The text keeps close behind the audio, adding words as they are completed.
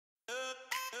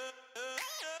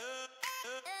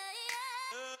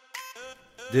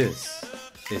This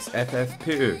is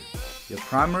FFPÖ, your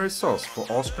primary source for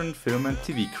Austrian film and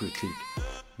TV critique,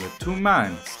 where two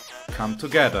minds come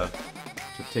together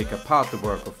to take apart the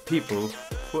work of people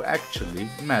who actually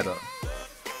matter.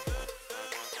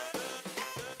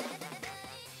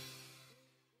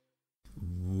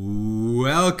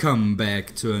 Welcome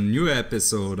back to a new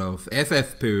episode of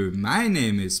FFPÖ. My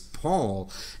name is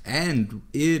Paul and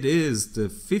it is the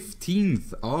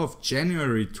 15th of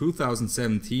January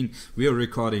 2017. We are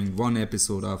recording one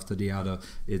episode after the other.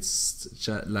 It's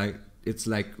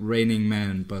like Raining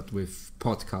Man, but with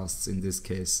podcasts in this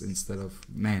case instead of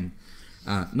men.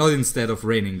 Not instead of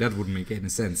raining, that wouldn't make any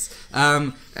sense.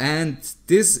 And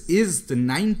this is the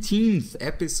 19th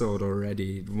episode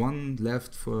already. One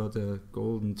left for the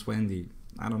golden 20.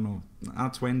 I don't know.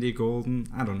 20 golden?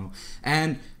 I don't know.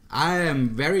 And I am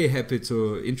very happy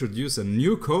to introduce a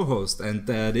new co-host, and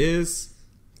that is...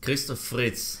 Christoph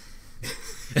Fritz.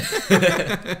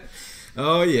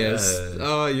 Oh yes.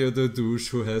 You're the douche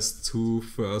who has two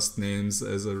first names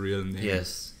as a real name.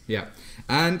 Yes. Yeah.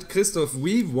 And Christoph,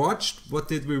 we watched... What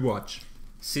did we watch?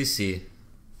 Sissi.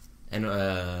 An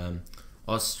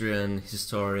Austrian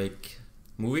historic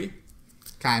movie.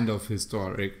 Kind of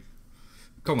historic.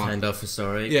 Come on. Kind of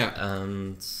historic. Yeah.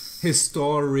 And...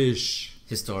 Historisch.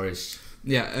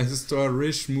 Yeah, a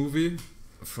historisch movie.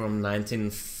 From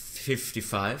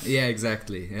 1955. Yeah,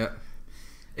 exactly. Yeah.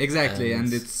 Exactly.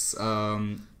 And it's...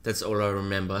 That's all I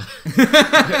remember.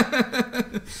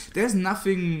 There's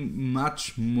nothing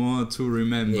much more to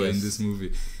remember in this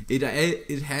movie. It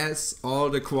has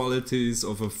all the qualities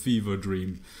of a fever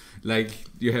dream. Like,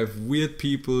 you have weird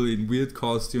people in weird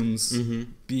costumes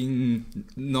being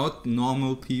not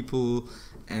normal people,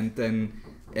 and then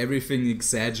everything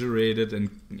exaggerated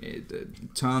and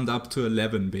turned up to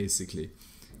 11 basically.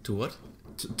 To what?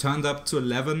 Turned up to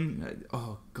 11.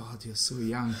 Oh god, you're so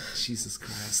young. Jesus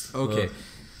Christ. Okay.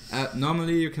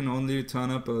 Normally you can only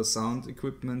turn up a sound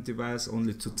equipment device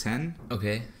only to 10.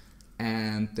 Okay.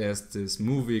 And there's this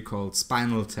movie called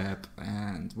Spinal Tap,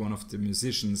 and one of the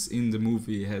musicians in the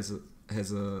movie has a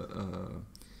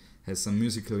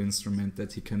musical instrument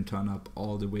that he can turn up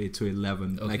all the way to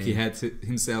 11. Okay. Like he had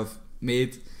himself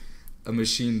made a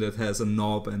machine that has a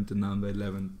knob and the number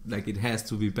 11. Like it has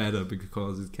to be better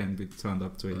because it can be turned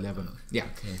up to 11. Yeah.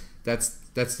 Okay. That's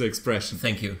the expression.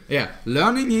 Thank you. Yeah,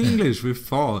 learning English with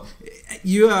Paul.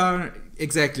 You are,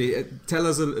 exactly, tell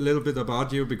us a little bit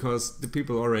about you, because the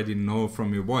people already know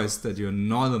from your voice that you're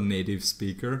not a native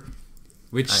speaker,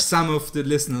 which some of the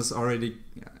listeners already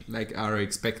are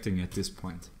expecting at this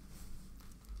point.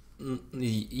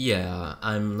 Yeah,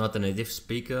 I'm not a native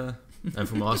speaker. I'm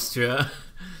from Austria.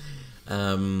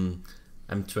 I'm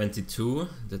 22.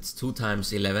 That's 2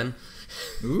 times 11.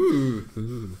 Ooh.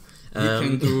 You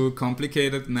can do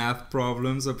complicated math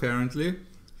problems, apparently.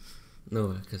 No,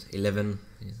 because 11...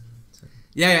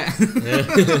 Yeah.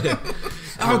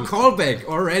 Oh, callback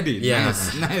already. Yeah.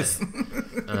 Nice.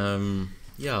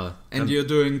 Yeah. And you're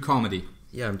doing comedy?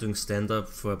 Yeah, I'm doing stand-up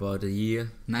for about a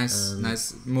year. Nice.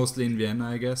 Mostly in Vienna,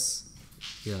 I guess?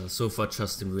 Yeah, so far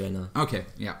just in Vienna. Okay,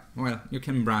 yeah. Well, you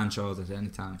can branch out at any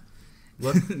time.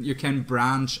 What? You can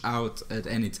branch out at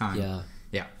any time. Yeah.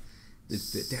 Yeah.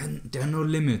 There are no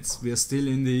limits. We are still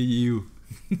in the EU.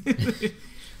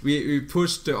 we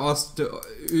pushed the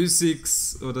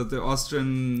Ö6 or the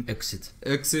Austrian exit.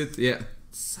 Yeah,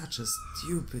 such a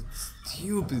stupid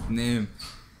name.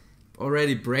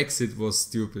 Already Brexit was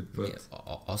stupid, but yeah,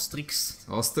 Ostrix.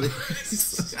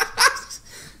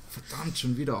 Verdammt,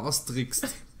 schon wieder Ostrix.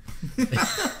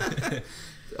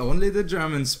 Only the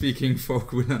German-speaking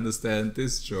folk will understand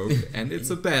this joke, and it's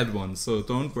a bad one, so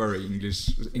don't worry,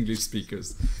 English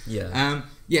speakers. Yeah.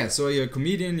 So you're a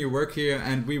comedian, you work here,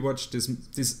 and we watched this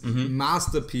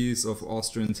masterpiece of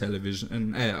Austrian television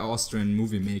and Austrian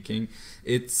movie making.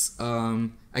 It's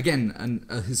again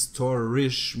a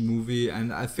historisch movie,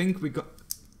 and I think we're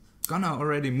gonna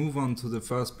already move on to the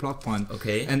first plot point.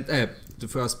 Okay. And the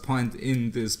first point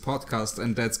in this podcast,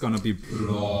 and that's gonna be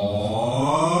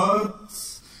plot.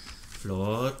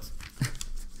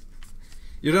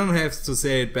 You don't have to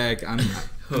say it back. I'm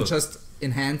just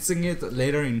enhancing it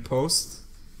later in post.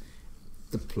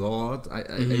 The plot.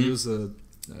 I use an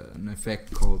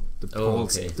effect called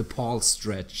the Paul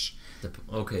stretch.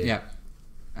 Okay. Yeah.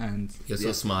 And you're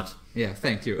so smart. Yeah.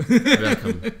 Thank you.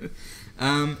 Welcome.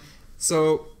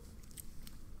 So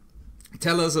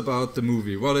tell us about the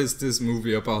movie. What is this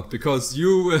movie about? Because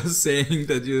you were saying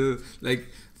that you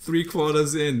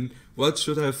 3/4 in. What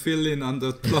should I fill in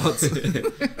under plot?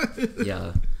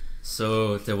 Yeah,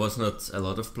 so there was not a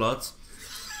lot of plot.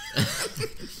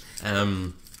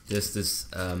 There's this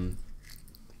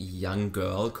young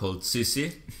girl called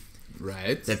Sissi.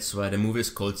 Right. That's why the movie is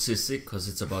called Sissi, because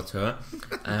it's about her.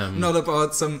 Not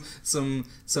about some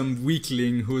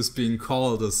weakling who's being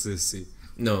called a sissy.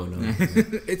 No.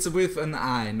 It's with an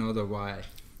I, not a Y.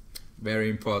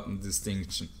 Very important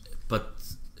distinction. But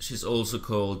she's also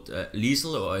called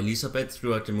Liesel or Elisabeth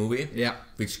throughout the movie. Yeah.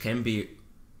 Which can be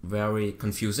very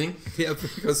confusing. Yeah,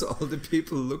 because all the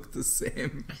people look the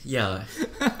same. Yeah.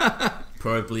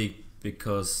 Probably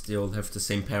because they all have the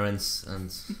same parents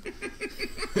and...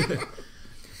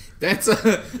 That's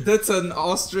an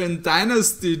Austrian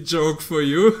dynasty joke for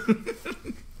you.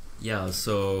 Yeah,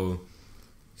 so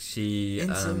she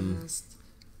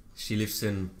lives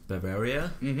in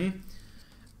Bavaria,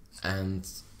 and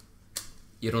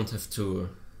you don't have to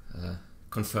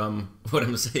confirm what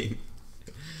I'm saying.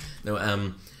 No,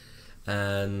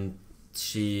 and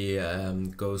she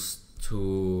goes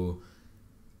to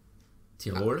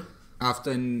Tirol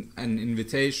After an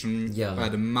invitation by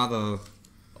the mother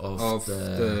of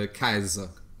the Kaiser.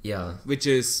 Yeah. Which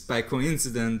is, by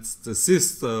coincidence, the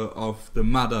sister of the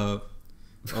mother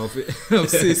of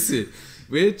Sissi.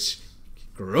 Which,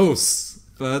 gross.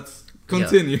 But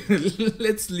continue.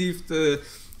 Let's leave the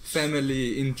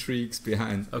family intrigues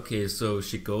behind. Okay, so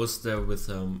she goes there with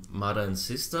her mother and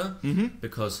sister,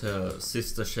 because her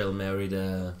sister shall marry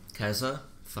the Kaiser,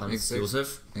 Franz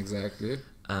Josef. Exactly.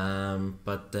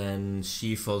 But then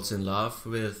she falls in love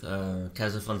with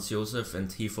Kaiser Franz Josef,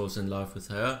 and he falls in love with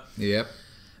her. Yep.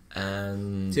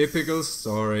 And typical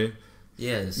story.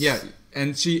 Yes. Yeah,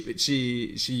 and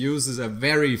she uses a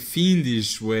very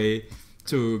fiendish way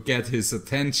to get his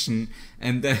attention,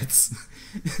 and that's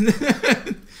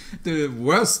the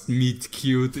worst meet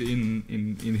cute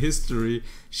in history.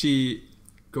 She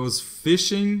goes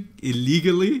fishing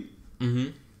illegally.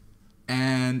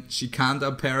 And she can't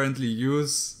apparently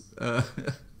use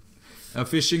a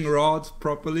fishing rod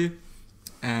properly,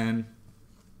 and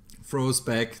throws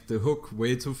back the hook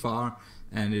way too far,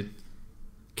 and it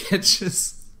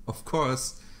catches, of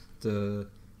course, the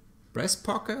breast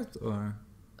pocket or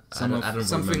some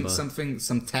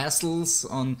tassels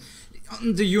on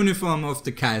the uniform of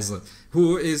the Kaiser,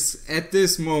 who is at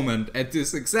this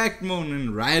exact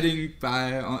moment, riding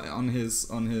by on his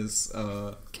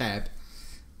cab.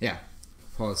 Yeah.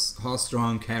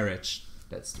 Horse-drawn carriage.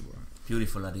 That's the word.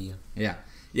 Beautiful idea. Yeah.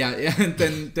 And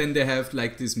then they have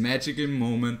like this magical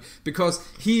moment, because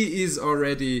he is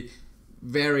already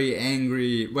very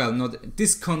angry. Well, not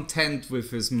discontent with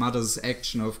his mother's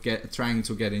action of trying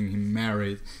to getting him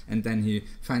married, and then he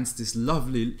finds this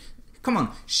lovely. Come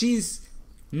on, she's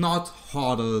not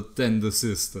hotter than the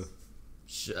sister.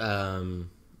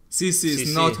 Sissi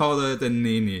is not hotter than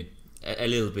Nene. A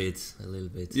little bit.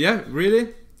 Yeah,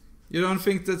 really? You don't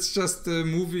think that's just the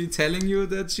movie telling you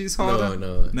that she's hotter?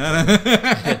 No.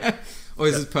 Or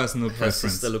is it personal preference? Her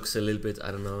sister looks a little bit,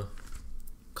 I don't know,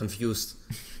 confused.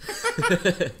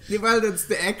 Well, that's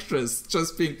the actress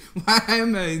just being, why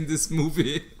am I in this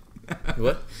movie?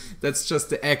 What? That's just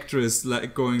the actress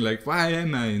like going like, why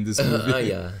am I in this movie?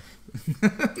 Yeah.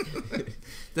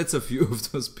 That's a few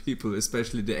of those people,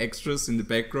 especially the extras in the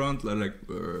background, like,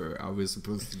 are we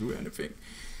supposed to do anything?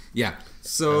 Yeah,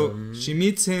 so she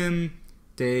meets him,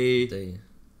 they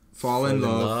fall in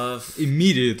love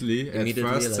immediately at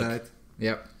first sight.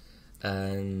 Yep.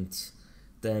 And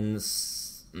then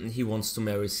he wants to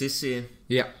marry Sissi.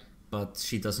 Yeah. But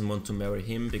she doesn't want to marry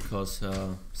him because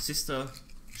her sister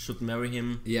should marry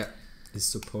him. Yeah. Is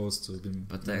supposed to be.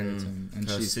 But then and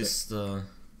her sister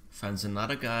finds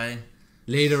another guy.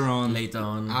 Later on.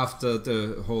 After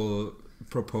the whole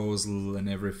proposal and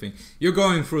everything. You're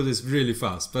going through this really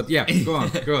fast, but yeah, go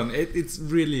on. It's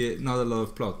really not a lot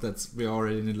of plot. We're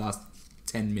already in the last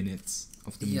 10 minutes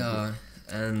of the movie. Yeah,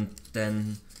 and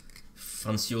then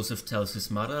Franz Josef tells his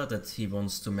mother that he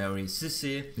wants to marry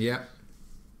Sissi. Yeah.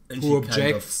 And who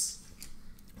objects.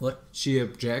 What? She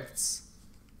objects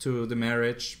to the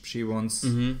marriage. She wants,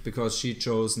 because she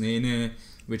chose Nene,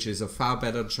 which is a far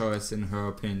better choice in her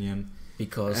opinion.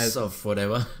 Because of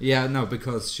whatever. Yeah, no,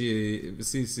 because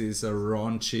Sissi is a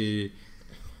raunchy,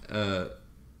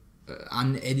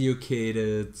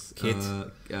 uneducated kid,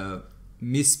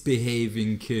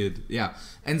 misbehaving kid. Yeah,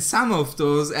 and some of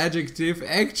those adjectives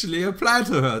actually apply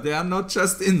to her. They are not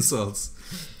just insults.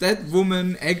 That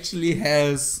woman actually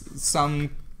has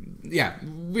some. Yeah,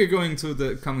 we're coming to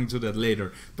that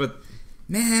later. But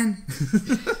man.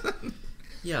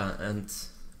 Yeah,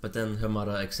 but then her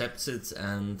mother accepts it,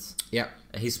 and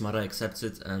his mother accepts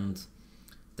it, and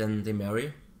then they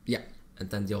marry. Yeah.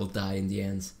 And then they all die in the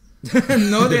end.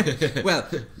 No, well,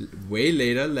 way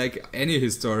later, like any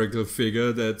historical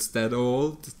figure that's that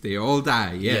old, they all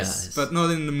die, yes. But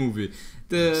not in the movie.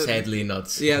 Sadly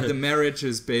not. Yeah, the marriage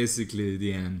is basically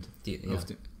the end.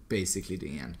 Basically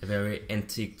the end. A very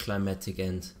anticlimactic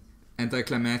end.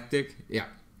 Anticlimactic? Yeah.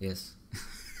 Yes.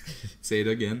 Say it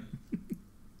again.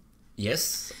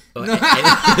 Yes.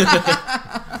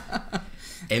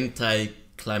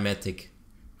 Anticlimactic.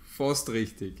 Fast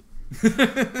richtig.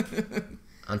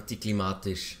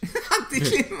 Antiklimatisch.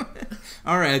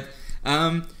 Alright.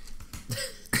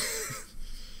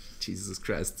 Jesus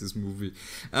Christ, this movie.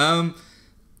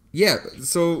 Yeah,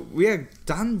 so we are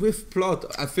done with plot.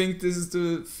 I think this is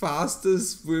the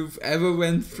fastest we've ever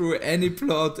went through any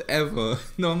plot ever.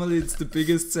 Normally it's the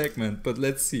biggest segment, but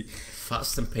let's see.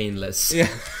 Fast and painless. Yeah.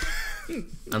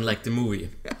 Unlike the movie.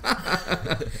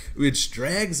 Which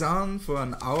drags on for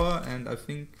an hour and I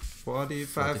think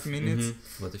 45 minutes.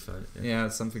 45, yeah,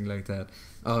 something like that.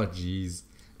 Oh, jeez.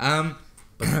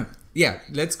 Yeah,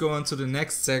 let's go on to the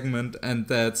next segment, and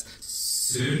that's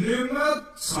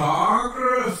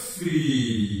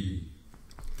cinematography.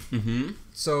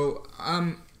 So,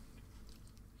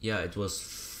 yeah, it was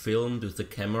filmed with the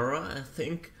camera, I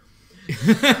think.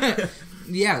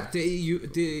 Yeah, they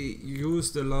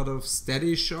used a lot of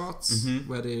steady shots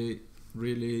where they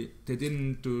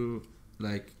didn't do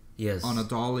like on a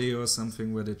dolly or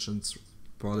something where they just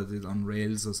brought it on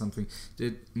rails or something.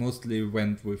 They mostly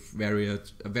went with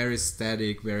a very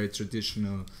static, very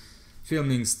traditional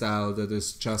filming style that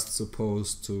is just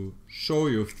supposed to show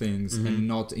you things and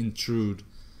not intrude.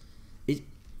 It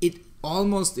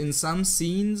almost in some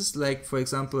scenes, like for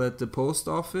example at the post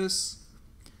office,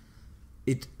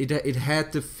 it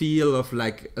had the feel of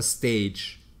like a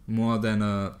stage more than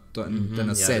a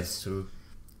set. That's true.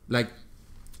 Like,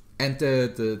 and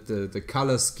the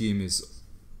color scheme is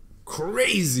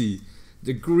crazy.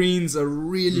 The greens are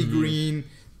really green.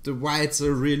 The whites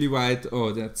are really white.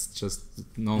 Oh, that's just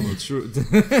normal truth.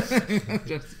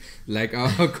 Just like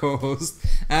our co-host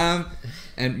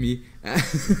and me.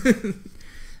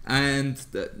 And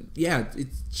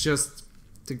it's just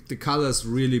the colors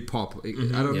really pop. I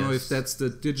don't know if that's the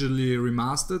digitally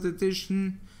remastered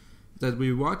edition that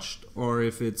we watched, or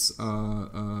if it's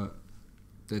that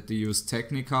they use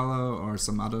Technicolor or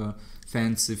some other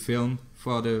fancy film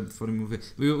for the movie.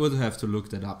 We would have to look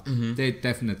that up. They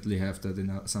definitely have that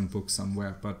in some book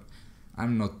somewhere, but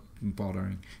I'm not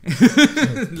bothering.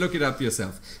 Look it up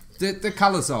yourself. The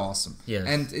colors are awesome,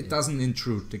 and it doesn't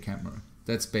intrude the camera.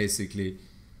 That's basically,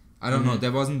 I don't know.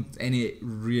 There wasn't any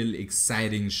real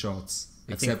exciting shots.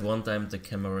 I think one time the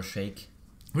camera shake.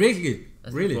 Really?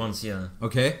 Really? Once, yeah.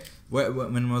 Okay.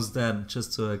 When was that?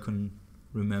 Just so I can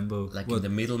remember. Like in the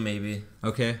middle, maybe.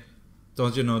 Okay.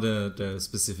 Don't you know the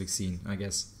specific scene? I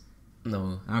guess.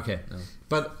 No. Okay. No.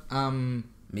 But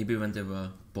maybe when they were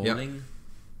bowling.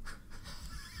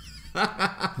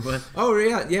 What? Oh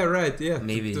yeah, right, yeah.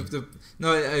 Maybe.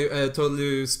 No, I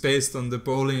totally spaced on the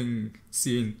bowling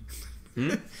scene.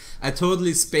 I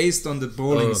totally spaced on the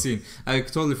bowling scene. I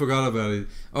totally forgot about it.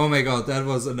 Oh my god, that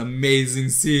was an amazing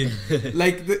scene.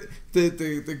 Like the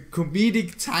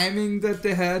comedic timing that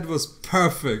they had was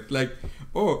perfect. Like,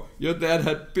 oh, your dad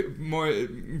had more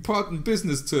important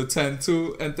business to attend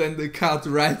to, and then they cut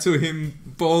right to him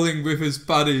bowling with his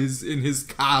buddies in his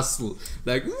castle.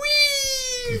 Like,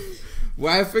 whee!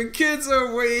 Wife and kids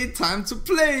are away, time to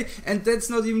play. And that's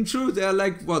not even true. There are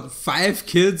like, what, 5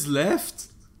 kids left?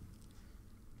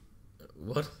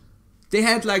 What? They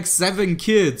had like 7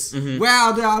 kids. Where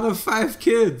are the other 5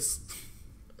 kids?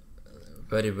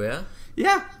 Where they were?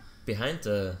 Yeah. Behind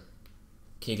the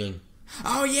Kegeln.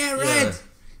 Oh yeah, right. Yeah.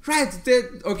 Right.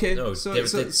 Okay. No, so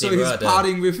he's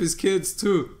partying with his kids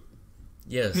too.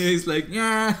 Yes. He's like,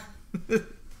 yeah.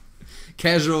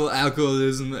 Casual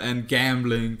alcoholism and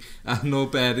gambling are no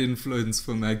bad influence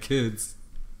for my kids.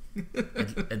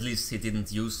 At least he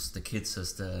didn't use the kids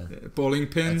as the bowling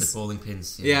pins. The bowling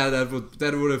pins. Yeah, that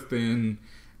would have been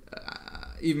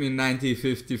even in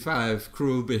 1955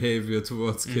 cruel behavior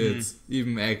towards kids,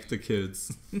 even actor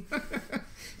kids.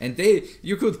 And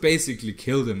you could basically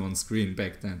kill them on screen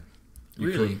back then.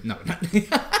 Really? No.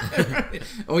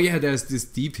 Oh yeah, there's this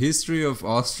deep history of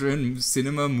Austrian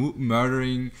cinema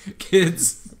murdering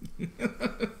kids.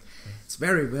 It's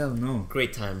very well known.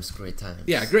 Great times.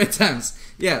 Yeah, great times.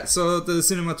 Yeah, so the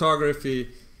cinematography,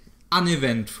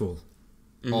 uneventful,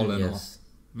 all in all.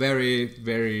 Very,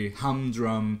 very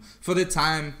humdrum. For the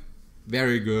time,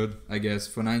 very good, I guess,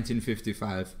 for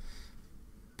 1955.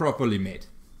 Properly made.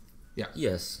 Yeah.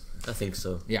 Yes, I think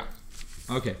so. Yeah.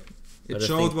 Okay. It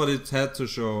showed what it had to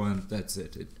show, and that's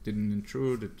it. It didn't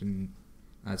intrude, it didn't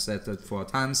I've said that 4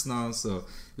 times now, so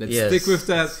let's Yes. stick with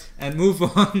that and move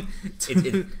on.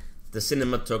 The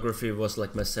cinematography was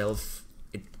like myself.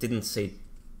 It didn't say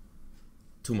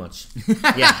too much.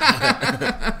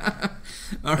 Yeah.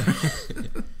 All right.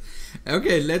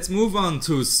 Okay, let's move on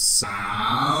to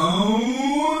sounds.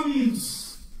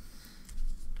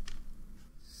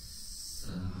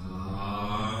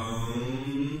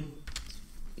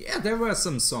 Yeah, there were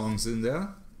some songs in there.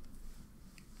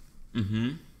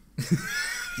 Mm-hmm.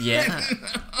 Yeah.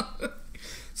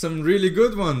 Some really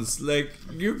good ones, like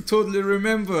you totally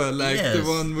remember, like the Yes.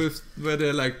 one with where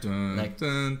they're like, dun, Like-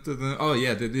 dun, dun, dun. Oh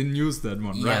yeah, they didn't use that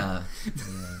one, right? Yeah.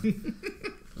 Yeah.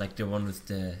 Like the one with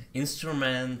the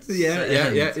instruments. Yeah,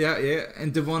 and- yeah.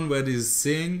 And the one where they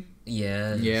sing,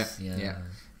 Yes, yeah.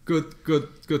 Good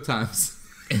times.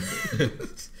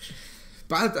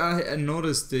 But I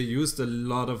noticed they used a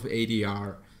lot of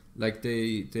ADR. Like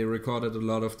they recorded a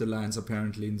lot of the lines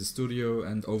apparently in the studio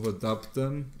and overdubbed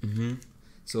them. Mm-hmm.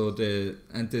 So they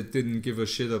didn't give a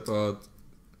shit about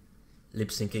Lip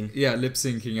syncing. lip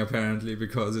syncing apparently,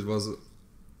 because it was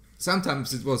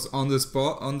sometimes it was on the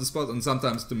spot and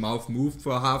sometimes the mouth moved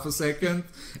for half a second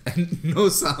and no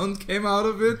sound came out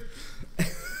of it.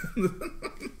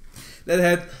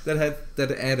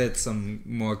 that added some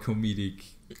more comedic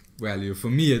value for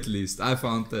me, at least. I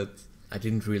found that. I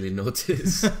didn't really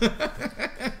notice.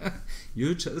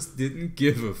 You just didn't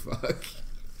give a fuck.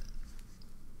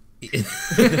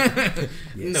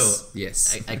 No.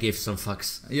 Yes. I gave some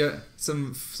fucks. Yeah.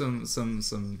 Some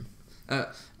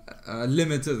a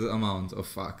limited amount of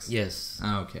fucks. Yes.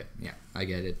 Ah, okay. Yeah, I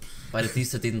get it. But at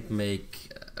least I didn't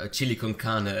make a chili con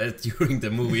carne during the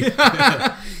movie.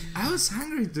 I was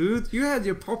hungry, dude. You had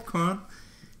your popcorn.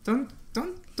 Don't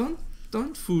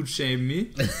food shame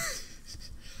me.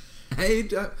 I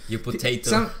ate, Your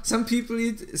potato. Some people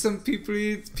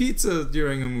eat pizza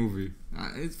during a movie.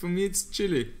 For me, it's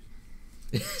chili.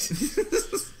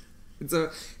 It's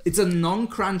a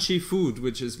non-crunchy food,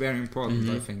 which is very important,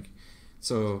 I think.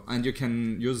 So, and you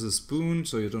can use a spoon,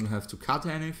 so you don't have to cut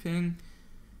anything,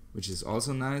 which is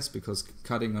also nice, because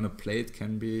cutting on a plate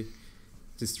can be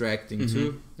distracting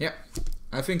too. Yeah,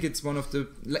 I think it's one of the,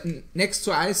 next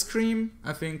to ice cream,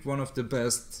 I think one of the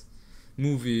best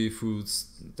movie foods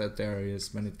that there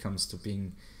is when it comes to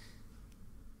being,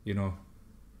 you know,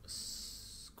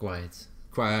 Quiet.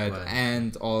 quiet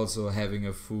and also having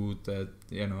a food that,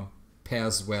 you know,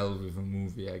 pairs well with a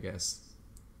movie, I guess.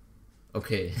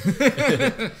 Okay.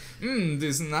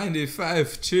 This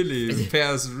 95 chili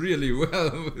pairs really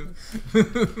well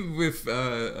with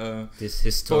This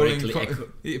historically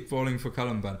Bowling for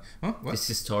Columbine. Huh? What? this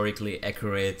historically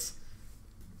accurate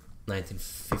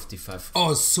 1955.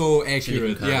 Oh, so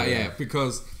accurate. con Yeah, carne, yeah.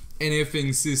 Because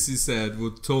anything Sissi said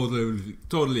would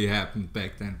totally happen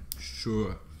back then.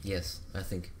 Sure. Yes, I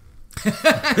think.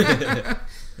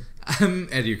 I'm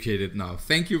educated now.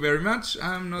 Thank you very much.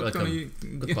 I'm not Welcome.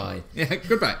 gonna. Goodbye. Yeah,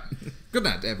 goodbye. Good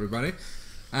night, everybody.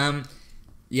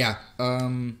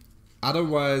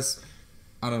 Otherwise,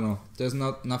 I don't know. There's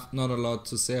not a lot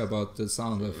to say about the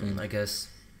sound, I think. I guess.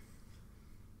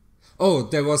 Oh,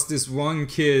 there was this one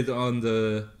kid on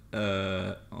the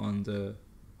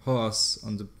horse,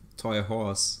 on the toy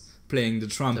horse, playing the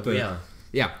trumpet. Yeah.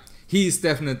 Yeah, he's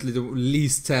definitely the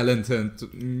least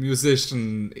talented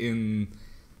musician in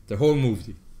the whole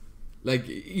movie. Like,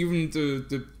 even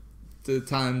the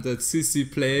time that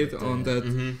Sissi played on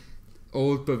that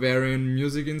old Bavarian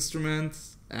music instrument,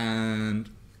 and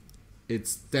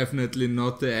it's definitely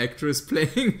not the actress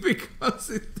playing, because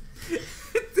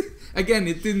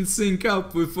it didn't sync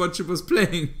up with what she was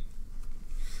playing.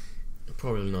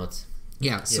 Probably not.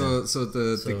 Yeah, so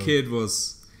the kid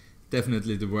was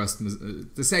definitely the worst,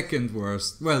 the second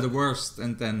worst, well, the worst,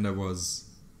 and then there was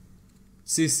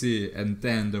Sissi, and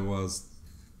then there was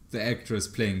the actress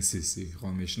playing Sissi,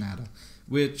 Romy Schneider,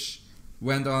 which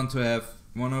went on to have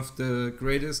one of the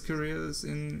greatest careers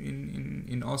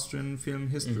in Austrian film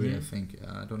history, I think.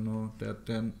 I don't know, there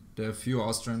are a few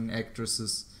Austrian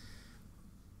actresses,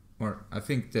 or I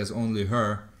think there's only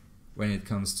her when it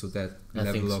comes to that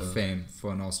level of fame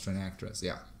for an Austrian actress.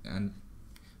 Yeah, and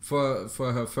for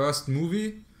her first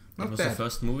movie, not It was bad. the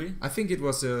first movie? I think it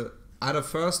was either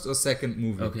first or second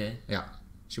movie. Okay. Yeah,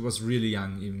 she was really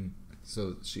young even,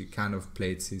 so she kind of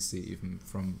played Sissi even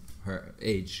from her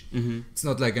age. It's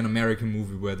not like an American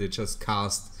movie where they just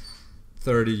cast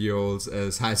 30-year-olds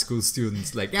as high school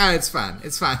students. Like, yeah, it's fine.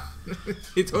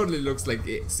 He totally looks like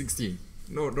 16.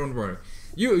 No, don't worry.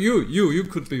 You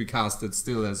could be casted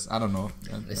still as, I don't know,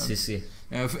 A Sissi.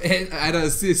 either a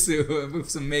Sissi with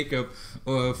some makeup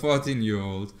or a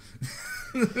 14-year-old.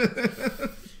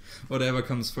 Whatever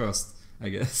comes first. I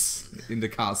guess, in the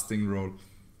casting role.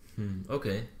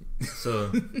 Okay,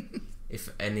 so if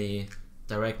any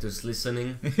directors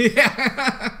listening,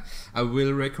 Yeah, I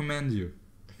will recommend you.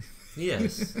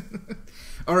 yes.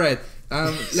 All right,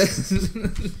 let's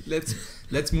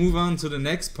move on to the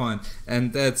next point,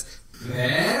 and that's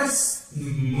best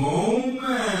moment.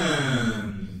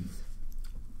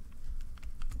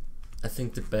 I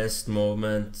think the best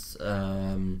moment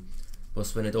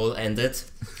was when it all ended.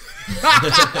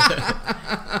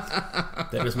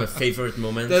 That was my favorite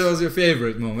moment. That was your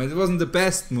favorite moment. It wasn't the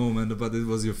best moment, but it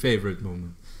was your favorite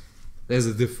moment. There's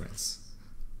a difference.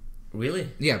 Really?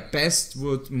 Yeah, best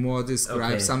would more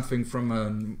describe something from a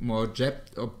more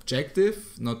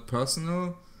objective, not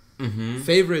personal.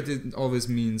 Favorite, it always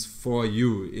means for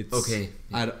you. It's okay.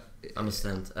 I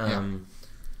understand.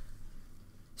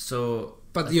 So,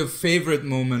 but your favorite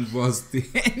moment was the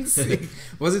end scene.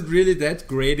 Was it really that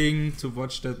grating to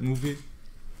watch that movie?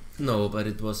 No, but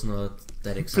it was not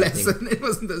that exciting. Pleasant. It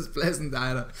wasn't as pleasant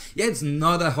either. Yeah, it's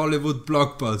not a Hollywood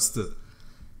blockbuster.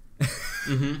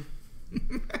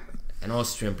 An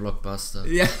Austrian blockbuster.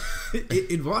 Yeah,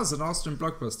 it was an Austrian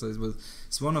blockbuster.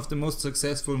 It's one of the most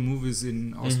successful movies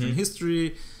in Austrian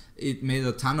history. It made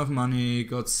a ton of money,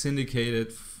 got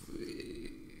syndicated.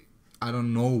 I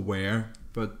don't know where,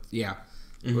 but yeah,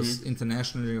 it was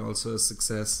internationally also a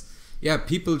success. Yeah,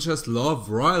 people just love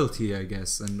royalty, I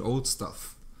guess, and old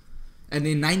stuff. And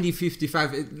in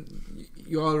 1955,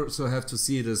 you also have to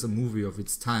see it as a movie of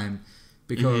its time.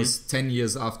 Because 10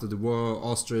 years after the war,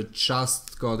 Austria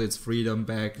just got its freedom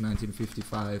back,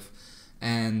 1955,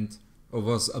 and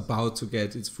was about to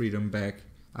get its freedom back.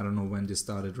 I don't know when they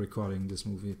started recording this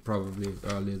movie, probably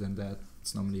earlier than that.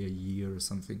 It's normally a year or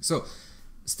something. So,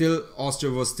 still,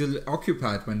 Austria was still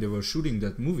occupied when they were shooting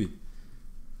that movie,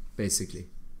 basically.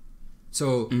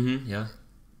 So,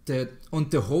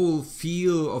 the whole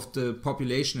feel of the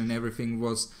population and everything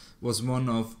was one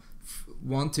of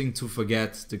wanting to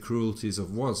forget the cruelties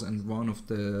of wars, and one of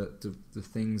the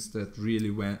things that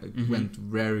really went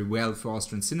very well for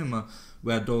Austrian cinema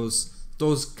were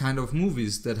those kind of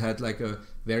movies that had like a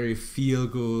very feel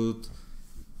good,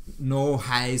 no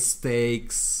high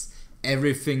stakes,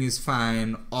 everything is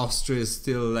fine, Austria is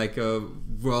still like a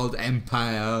world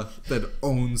empire that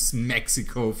owns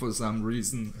Mexico for some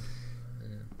reason.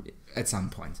 At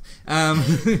some point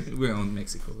we owned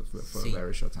Mexico for a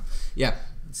very short time. Yeah.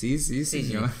 Sí,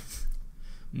 señor.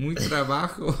 Muy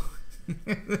trabajo.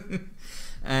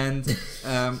 And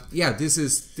this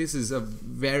is a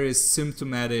very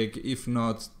symptomatic, if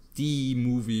not the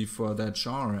movie for that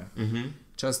genre.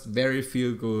 Just very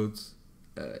feel good.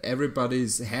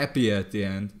 Everybody's happy at the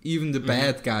end. Even the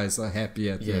bad guys are happy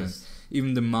at the end.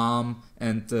 Even the mom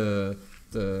and the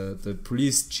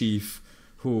police chief,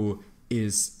 who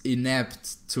is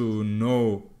inept to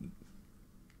know.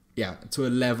 Yeah, to a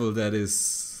level that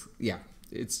is,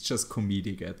 it's just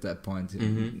comedic at that point.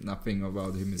 Nothing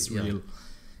about him is real.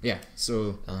 Yeah,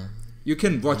 so you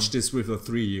can watch this with a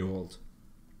 3-year-old.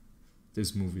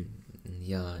 This movie.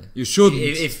 Yeah. You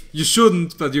shouldn't. You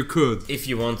shouldn't, but you could. If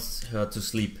you want her to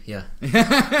sleep, yeah.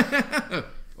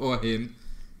 Or him.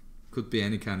 Could be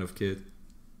any kind of kid.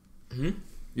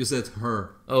 You said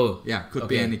her. Oh. Yeah, could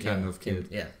be any kind of kid.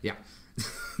 Yeah.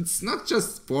 It's not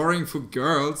just boring for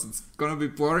girls, it's gonna be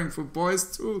boring for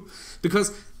boys too,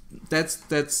 because that's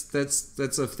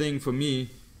a thing for me.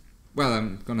 Well,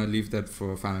 I'm gonna leave that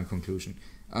for a final conclusion.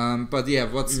 But yeah,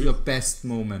 what's your best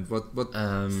moment? What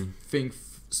thing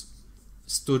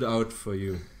stood out for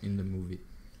you in the movie?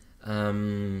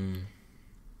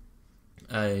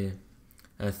 I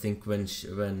think when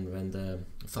the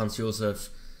Franz Josef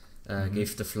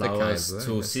gave the flowers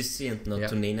to Sissi and not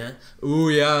to Nina. Oh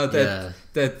yeah,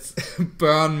 that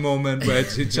burn moment where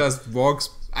she just walks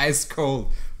ice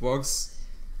cold,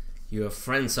 You're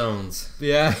friend-zoned.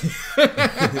 Yeah.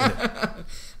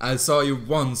 I saw you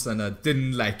once and I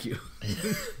didn't like you.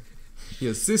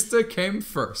 Your sister came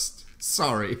first.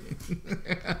 Sorry.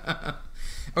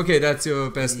 Okay, that's your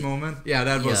best moment. Yeah,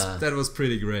 that was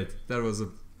pretty great. That was a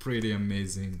pretty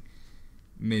amazing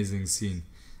scene.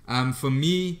 For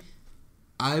me,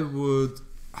 I would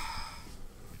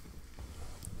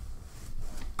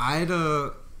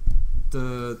either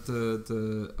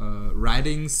the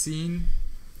riding scene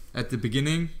at the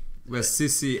beginning where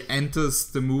Sissi enters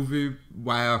the movie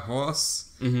via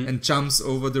horse and jumps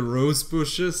over the rose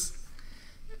bushes.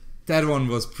 That one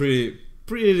was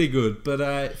pretty good, but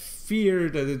I fear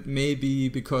that it may be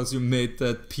because you made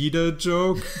that Peter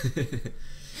joke.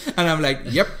 And I'm like,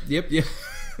 yep. You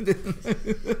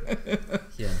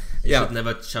should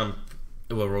never jump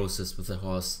over roses with a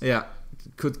horse. Yeah,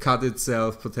 could cut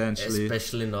itself potentially.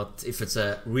 Especially not if it's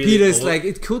a really Peter's old... like,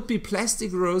 it could be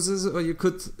plastic roses, or you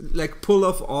could like pull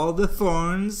off all the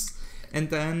thorns, and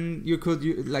then you could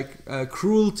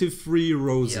cruelty-free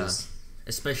roses. Yeah.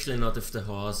 Especially not if the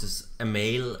horse is a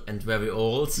male and very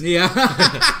old. Yeah.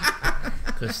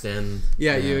 Because then...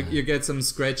 Yeah, you get some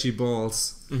scratchy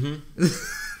balls. Mm-hmm.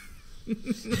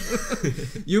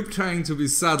 You're trying to be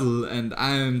subtle, and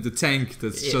I'm the tank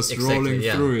that's just exactly, rolling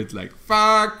through it like,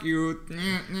 fuck you.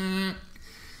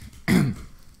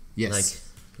 Yes.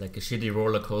 Like a shitty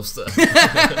roller coaster.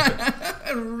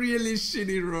 A really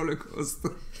shitty roller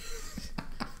coaster.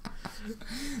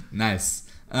 Nice.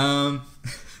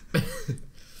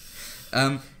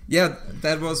 Yeah,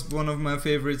 that was one of my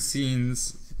favorite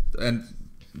scenes, and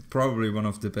probably one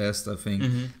of the best, I think.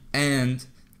 Mm-hmm. And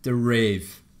the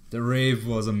rave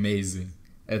was amazing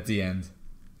at the end.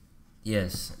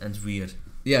 Yes, and weird.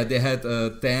 Yeah, they had a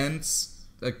dance,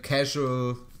 a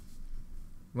casual.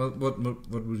 What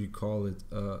would you call it?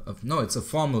 No, it's a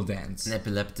formal dance. An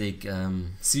epileptic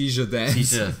seizure dance.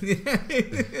 Seizure.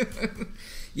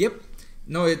 Yep.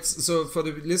 No, it's so for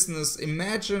the listeners.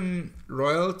 Imagine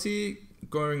royalty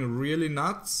going really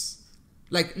nuts.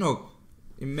 Like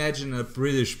imagine a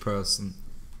British person,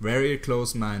 very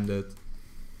close-minded,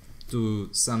 do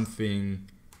something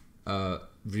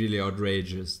really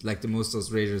outrageous, like the most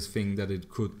outrageous thing that it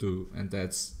could do, and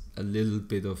that's a little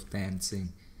bit of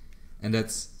dancing, and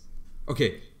that's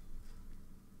okay.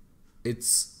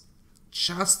 It's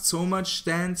just so much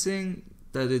dancing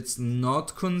that it's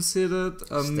not considered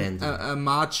a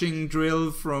marching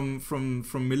drill from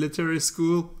military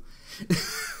school.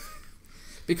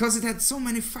 Because it had so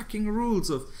many fucking rules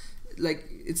of, like,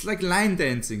 it's like line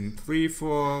dancing, 3,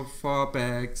 4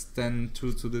 backs, then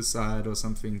 2 to the side or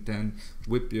something, then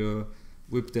whip the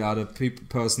other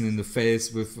person in the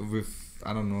face with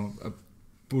I don't know, a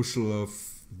bushel of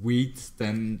wheat,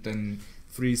 then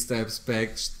 3 steps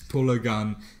back, pull a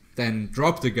gun, then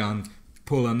drop the gun,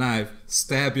 pull a knife,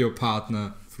 stab your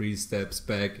partner, 3 steps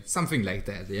back, something like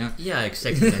that. Yeah,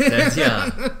 exactly like that. Yeah.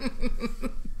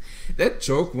 That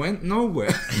joke went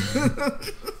nowhere.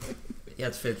 Yeah,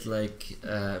 it felt like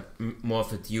more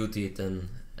of a duty than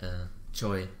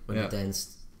joy when we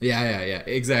danced. Yeah,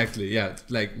 exactly. Yeah,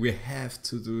 like we have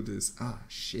to do this. Ah,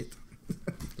 shit.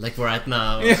 Like right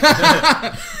now.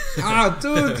 Ah,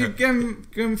 dude, you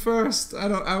came first.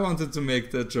 I wanted to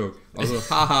make that joke. Also,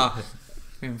 haha,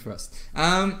 came first.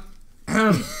 No.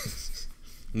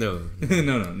 No.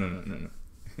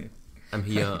 I'm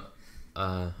here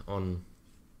on.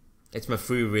 It's my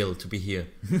free will to be here.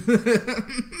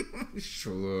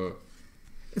 Sure.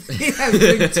 Yeah,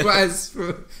 think twice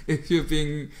if you're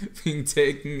being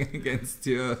taken against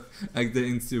your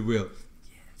will.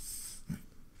 Yes.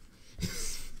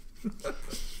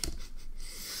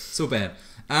 So bad.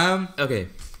 Okay.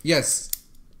 Yes.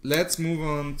 Let's move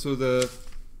on to the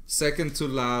second to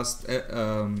last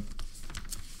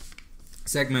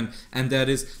segment, and that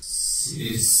is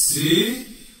Sissi,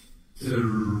 the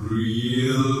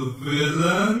real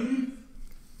villain.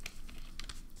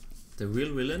 The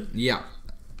real villain? Yeah,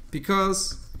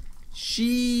 because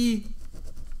she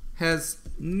has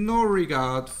no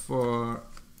regard for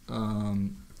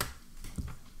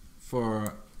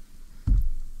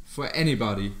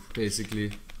anybody,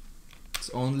 basically. It's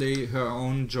only her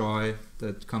own joy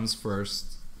that comes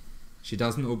first. She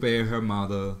doesn't obey her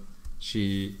mother.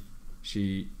 She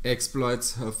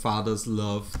exploits her father's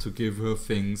love to give her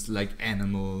things like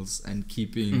animals and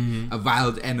keeping a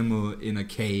wild animal in a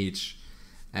cage.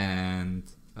 And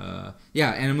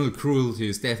animal cruelty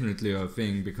is definitely her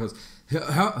thing, because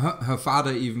her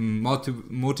father even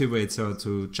motivates her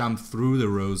to jump through the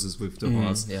roses with the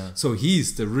horse. Yeah. So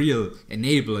he's the real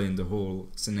enabler in the whole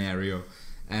scenario.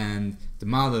 And the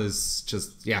mother is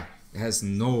just, has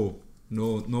no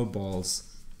balls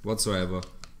whatsoever.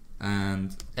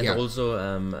 And also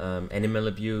animal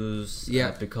abuse,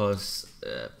 because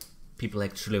people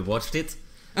actually watched it.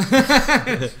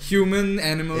 Human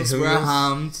animals were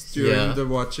harmed during the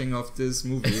watching of this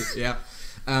movie.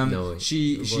 No,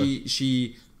 she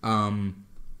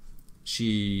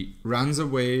runs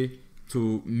away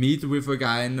to meet with a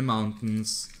guy in the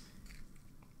mountains.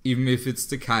 Even if it's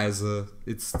the Kaiser,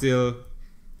 it's still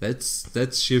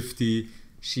that's shifty.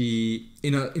 She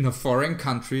in a foreign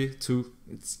country too.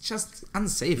 It's just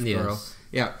unsafe, girl.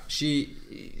 Yeah, she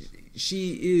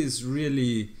is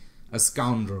really a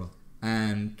scoundrel,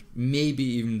 and maybe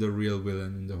even the real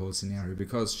villain in the whole scenario,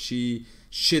 because she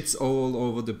shits all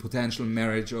over the potential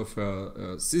marriage of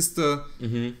her sister.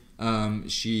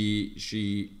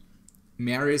 She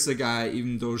marries a guy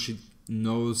even though she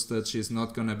knows that she's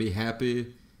not gonna be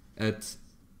happy at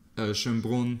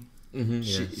Schönbrunn.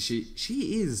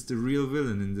 She is the real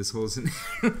villain in this whole scenario.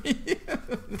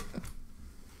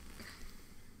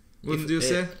 Wouldn't you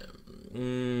say? I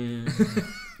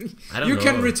don't know. You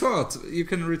can retort. You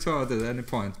can retort at any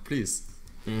point, please.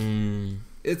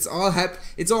 It's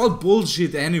all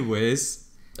bullshit, anyways.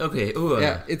 Okay. Ooh,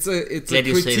 yeah, it's a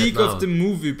critique of the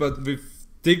movie, but with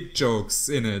dick jokes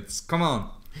in it. Come on.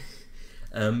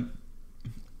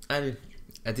 I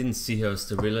didn't see her as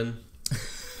the villain.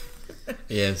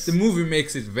 Yes. The movie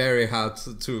makes it very hard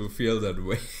to feel that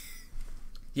way.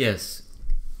 Yes.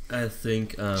 I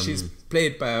think she's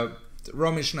played by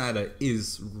Romy Schneider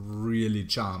is really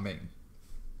charming.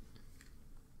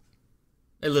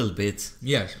 A little bit.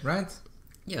 Yeah, right?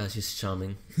 Yeah, she's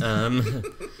charming. Oh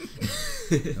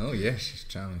yeah, she's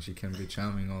charming. She can be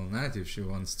charming all night if she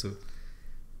wants to.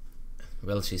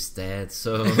 Well, she's dead,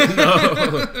 so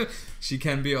no. She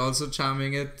can be also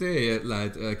charming at day, at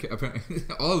night,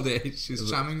 all day. She's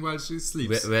charming while she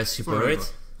sleeps. Where's she buried?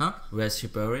 Huh? Where's she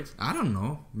buried? I don't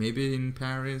know. Maybe in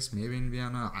Paris, maybe in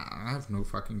Vienna. I have no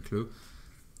fucking clue.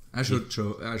 I should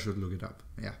look it up.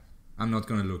 Yeah, I'm not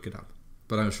gonna look it up,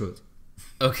 but I should.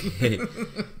 Okay.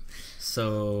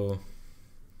 So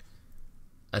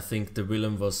I think the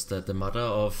villain was the mother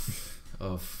of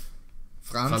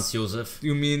Franz Josef.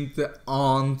 You mean the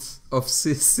aunt of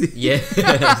Sissi? Yes.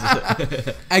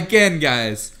 Again,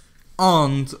 guys,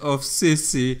 aunt of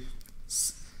Sissi,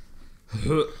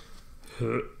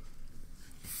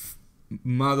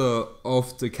 mother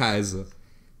of the Kaiser,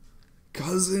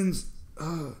 cousins.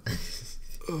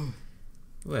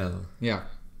 Well, yeah.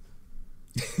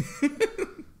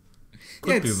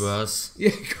 Could be worse.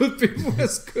 Yeah, could be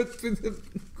worse. Could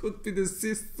be the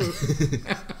sister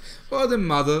or the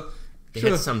mother. They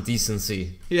had some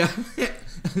decency. Yeah,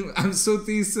 I'm so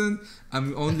decent.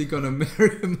 I'm only gonna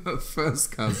marry my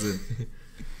first cousin.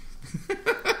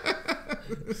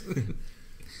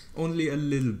 Only a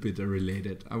little bit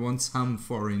related. I want some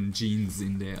foreign genes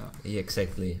in there. Yeah,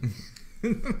 exactly.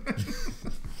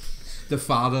 The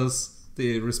fathers,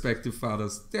 the respective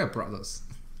fathers, they're brothers.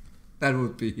 That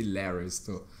would be hilarious,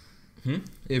 though.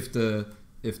 If the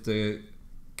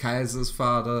Kaiser's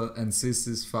father and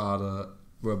Sissi's father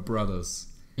were brothers,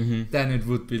 then it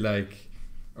would be like,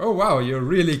 oh wow, you're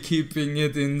really keeping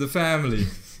it in the family.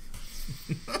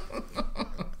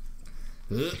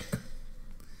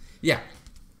 Yeah.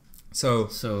 So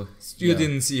you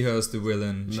didn't see her as the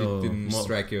villain. She didn't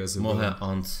strike you as a villain. More her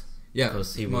aunt. Yeah,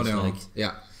 because he was like,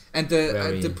 yeah, and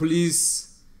the police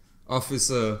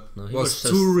officer was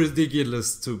too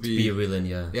ridiculous to be a villain.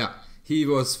 Yeah. Yeah, he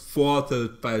was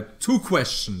thwarted by two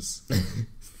questions.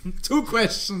 Two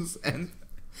questions, and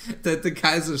that the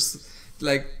Kaiser's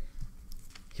like.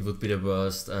 He would be the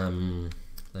worst.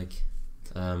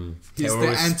 He's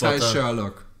the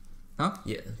anti-Sherlock. Huh?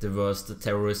 Yeah, the worst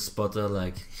terrorist spotter.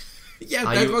 Like.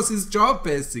 Yeah, that was his job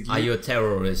basically. Are you a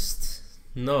terrorist?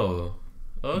 No.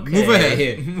 Okay. Move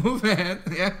ahead. Move ahead.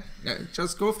 Yeah.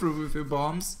 Just go through with your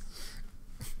bombs.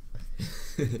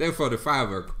 They're for the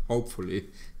firework, hopefully.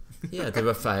 Yeah, there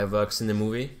were fireworks in the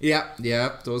movie.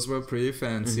 Yeah, those were pretty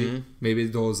fancy. Maybe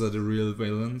those are the real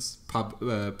villains.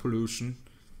 Pollution.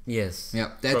 Yes.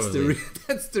 Yeah, that's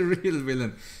the real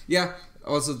villain. Yeah,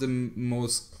 also the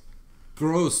most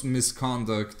gross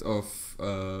misconduct of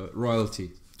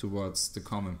royalty towards the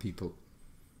common people.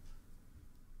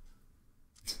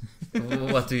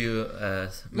 What do you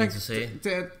mean to say?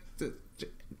 The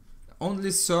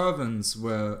only servants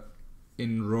were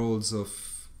in roles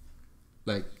of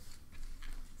like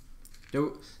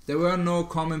there were no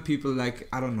common people, like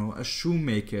I don't know, a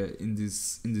shoemaker in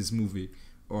this movie,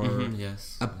 or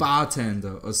a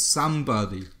bartender or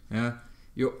somebody. Yeah,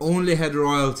 you only had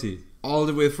royalty all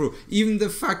the way through. Even the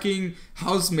fucking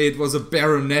housemaid was a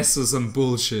baroness or some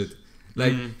bullshit.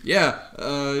 Like,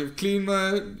 clean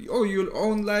my... Oh, you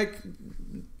own, like,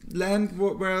 land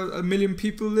where 1 million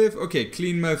people live? Okay,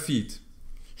 clean my feet.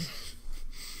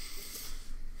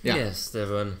 Yeah. Yes, there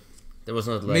was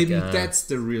not like... Maybe that's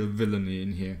the real villainy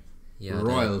in here. Yeah,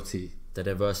 royalty. The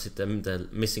diversity, the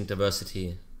missing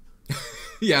diversity.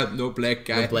 Yeah, no black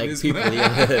guy. No black people,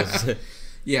 yes.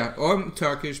 Yeah, or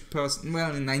Turkish person.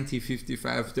 Well, in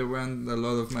 1955 there weren't a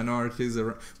lot of minorities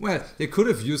around. Well, they could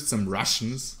have used some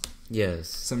Russians. Yes.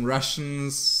 Some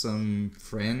Russians, some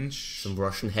French. Some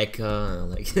Russian hacker,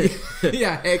 like...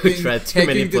 Yeah, who tried to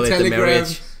manipulate the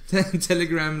marriage.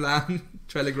 Telegraph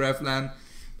line.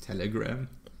 Telegram.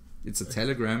 It's a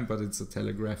telegram, but it's a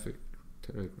telegraph line.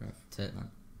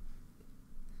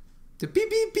 The beep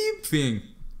beep beep thing.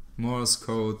 Morse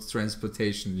code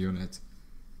transportation unit.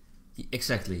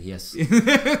 Exactly, yes.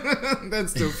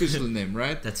 That's the official name,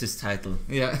 right? That's his title.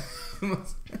 Yeah.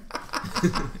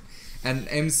 And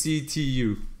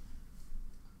MCTU.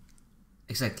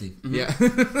 Exactly. Yeah.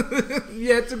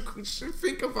 You had to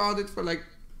think about it for like,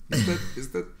 is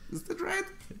that right?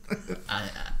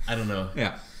 I don't know.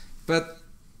 Yeah. But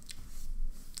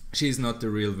she's not the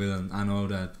real villain, I know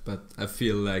that, but I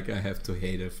feel like I have to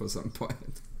hate her for some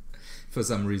point. For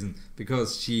some reason.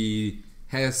 Because she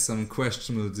has some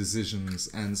questionable decisions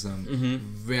and some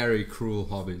very cruel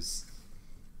hobbies.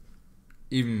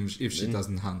 Even if she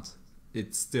doesn't hunt.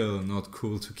 It's still not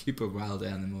cool to keep a wild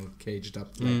animal caged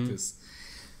up like this.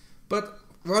 But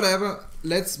whatever,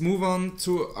 let's move on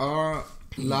to our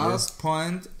last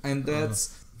point, and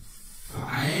that's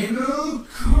final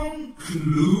conclusion.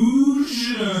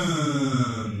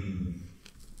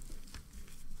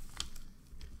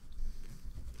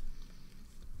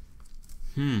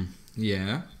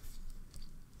 Yeah.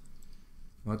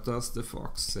 What does the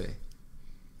fox say?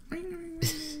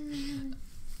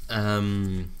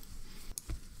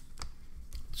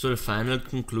 So the final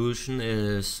conclusion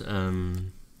is,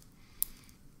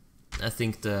 I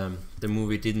think the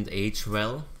movie didn't age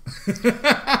well.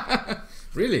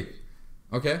 Really?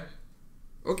 Okay.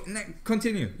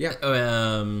 Continue. Yeah.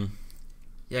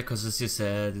 Yeah, because as you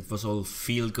said, it was all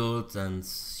feel good and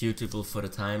suitable for the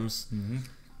times.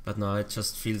 But now it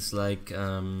just feels like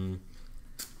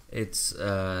it's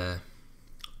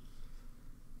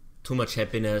too much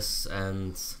happiness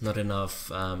and not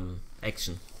enough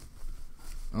action.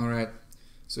 Alright.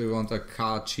 So you want a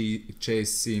car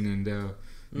chase scene in there?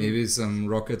 Maybe some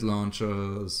rocket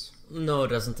launchers? No, it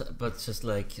doesn't. But just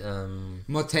like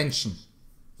more tension.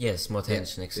 Yes, more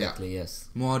tension. Exactly. Yes.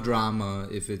 More drama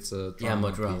if it's a drama. Yeah,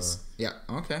 more drama. Piece. Yeah.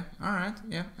 Okay. All right.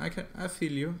 Yeah. I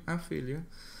feel you. I feel you.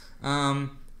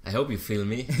 I hope you feel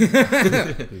me.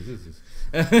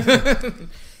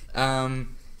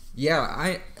 Yeah,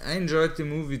 I enjoyed the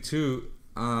movie too.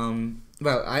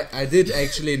 Well, I did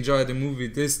actually enjoy the movie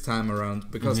this time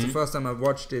around because the first time I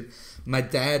watched it, my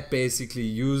dad basically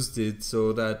used it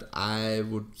so that I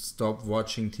would stop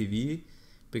watching TV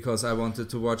because I wanted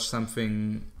to watch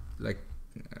something like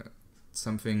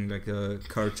a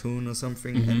cartoon or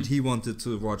something, and he wanted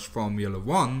to watch Formula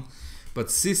 1, but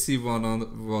Sissi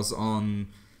was on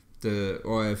the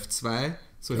ORF2,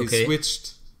 so he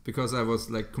switched. Because I was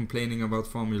like complaining about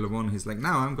Formula 1, he's like,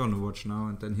 "Now I'm gonna watch now,"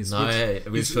 and then he switched. No, I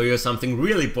will show you something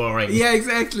really boring. Yeah,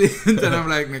 exactly. And then I'm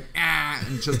like,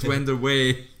 and just went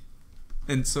away,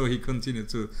 and so he continued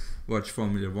to watch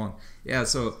Formula 1. Yeah,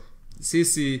 so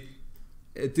Sissi,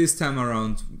 this time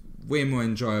around, way more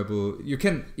enjoyable. You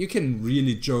can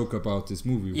really joke about this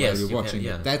movie while you're watching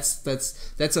it. That's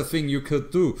a thing you could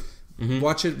do.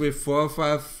 Watch it with 4 or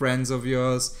 5 friends of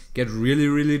yours, get really,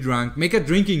 really drunk, make a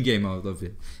drinking game out of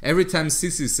it. Every time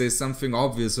Sissi says something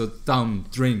obvious or dumb,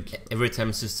 drink. Every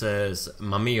time she says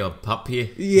mommy or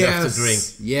puppy, you have to drink.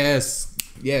 Yes,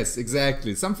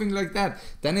 exactly. Something like that.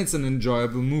 Then it's an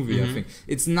enjoyable movie, I think.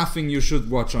 It's nothing you should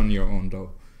watch on your own,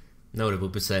 though. No, that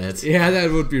would be sad. Yeah, that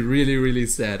would be really, really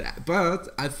sad. But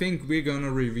I think we're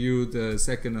gonna review the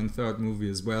second and third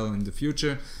movie as well in the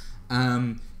future.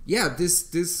 Yeah, this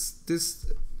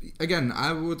again,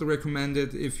 I would recommend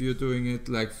it if you're doing it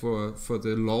like for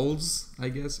the lols, I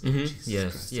guess.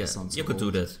 Yes, yeah, you could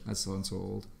do that. That sounds so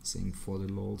old, saying for the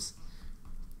lols.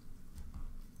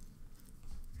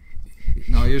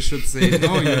 No, you should say,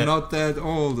 no, you're not that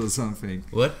old or something.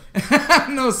 What?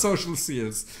 No social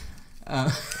skills.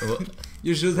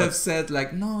 You should have said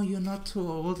like, no, you're not too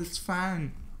old, it's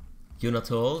fine. You're not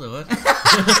too old, or what?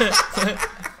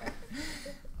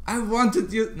 I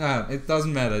wanted you. No, it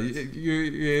doesn't matter.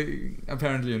 You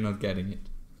apparently you're not getting it.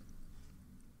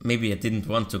 Maybe I didn't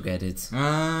want to get it.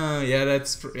 Yeah,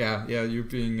 that's yeah. You're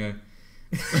being a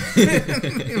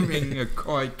you're being a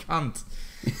coy cunt.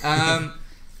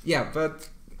 Yeah, but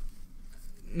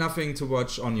nothing to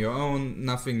watch on your own.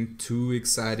 Nothing too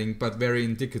exciting, but very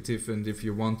indicative. And if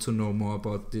you want to know more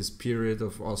about this period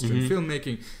of Austrian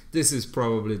filmmaking, this is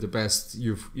probably the best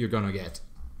you're gonna get.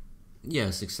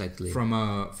 Yes, exactly. From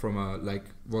a like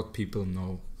what people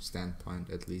know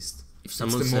standpoint, at least. If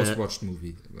someone it's the most watched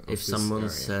movie. If someone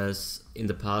says in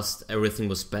the past everything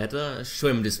was better, show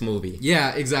him this movie.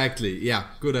 Yeah, exactly. Yeah,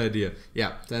 good idea.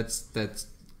 Yeah, that's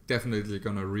definitely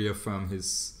gonna reaffirm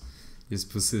his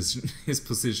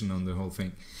position on the whole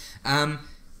thing.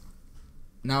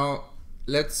 Now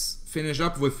let's finish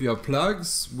up with your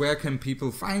plugs. Where can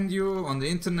people find you on the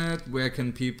internet? Where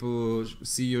can people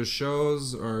see your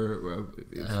shows? Or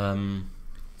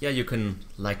yeah, you can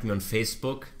like me on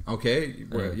Facebook. Okay,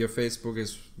 your Facebook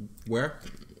is where?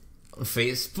 On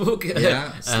Facebook.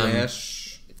 Yeah,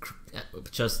 slash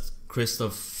just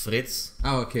Christoph Fritz.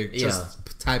 Oh, okay. Just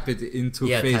type it into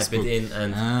Facebook. Facebook. Type it in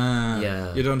and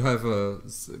You don't have a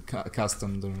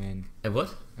custom domain. A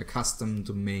what? A custom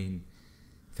domain.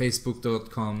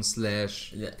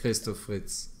 Facebook.com/Christoph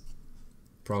Fritz.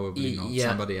 Probably not.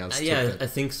 Somebody else. I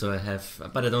think so. I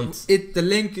have, but I don't. The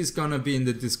link is gonna be in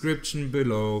the description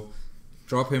below.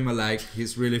 Drop him a like.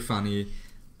 He's really funny.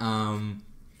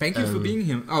 Thank you for being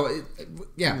here.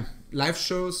 Live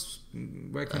shows.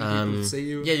 Where can people see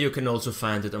you? Yeah, you can also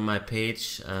find it on my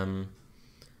page.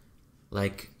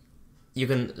 You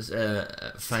can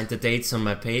find the dates on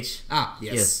my page.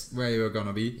 Yes. Where you're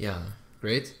gonna be. Yeah.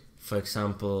 Great. For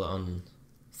example, on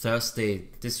Thursday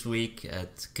this week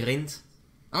at Grind.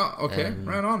 Oh, okay.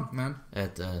 Right on, man.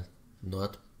 At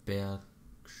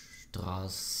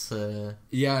Nordbergstraße.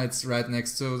 Yeah, it's right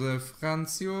next to the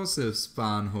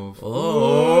Franz-Josefs-Bahnhof.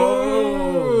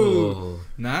 Oh!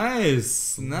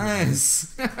 Nice.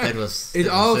 That was... It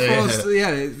all was,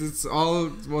 it's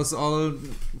all was all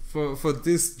for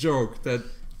this joke that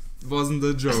wasn't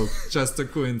a joke, just a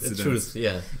coincidence. The truth,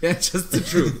 yeah. Yeah, just the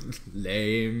truth.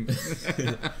 Lame.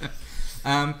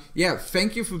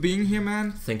 Thank you for being here,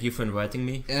 man. Thank you for inviting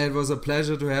me. It was a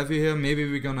pleasure to have you here. Maybe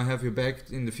we're gonna have you back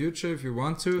in the future if you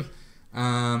want to.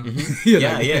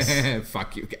 Yes.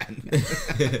 Fuck you, again.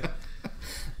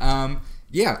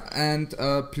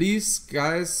 Please,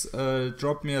 guys,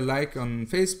 drop me a like on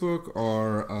Facebook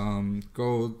or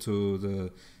go to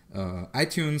the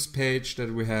iTunes page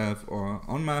that we have or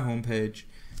on my homepage.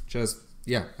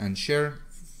 And share,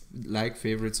 like,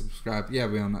 favorite, subscribe. Yeah,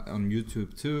 we're on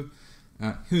YouTube too.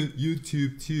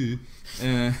 YouTube too.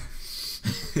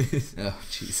 Oh,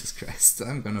 Jesus Christ.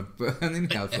 I'm gonna burn in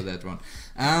hell for that one.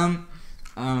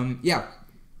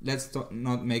 Let's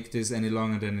not make this any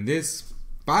longer than it is.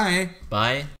 Bye.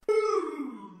 Bye.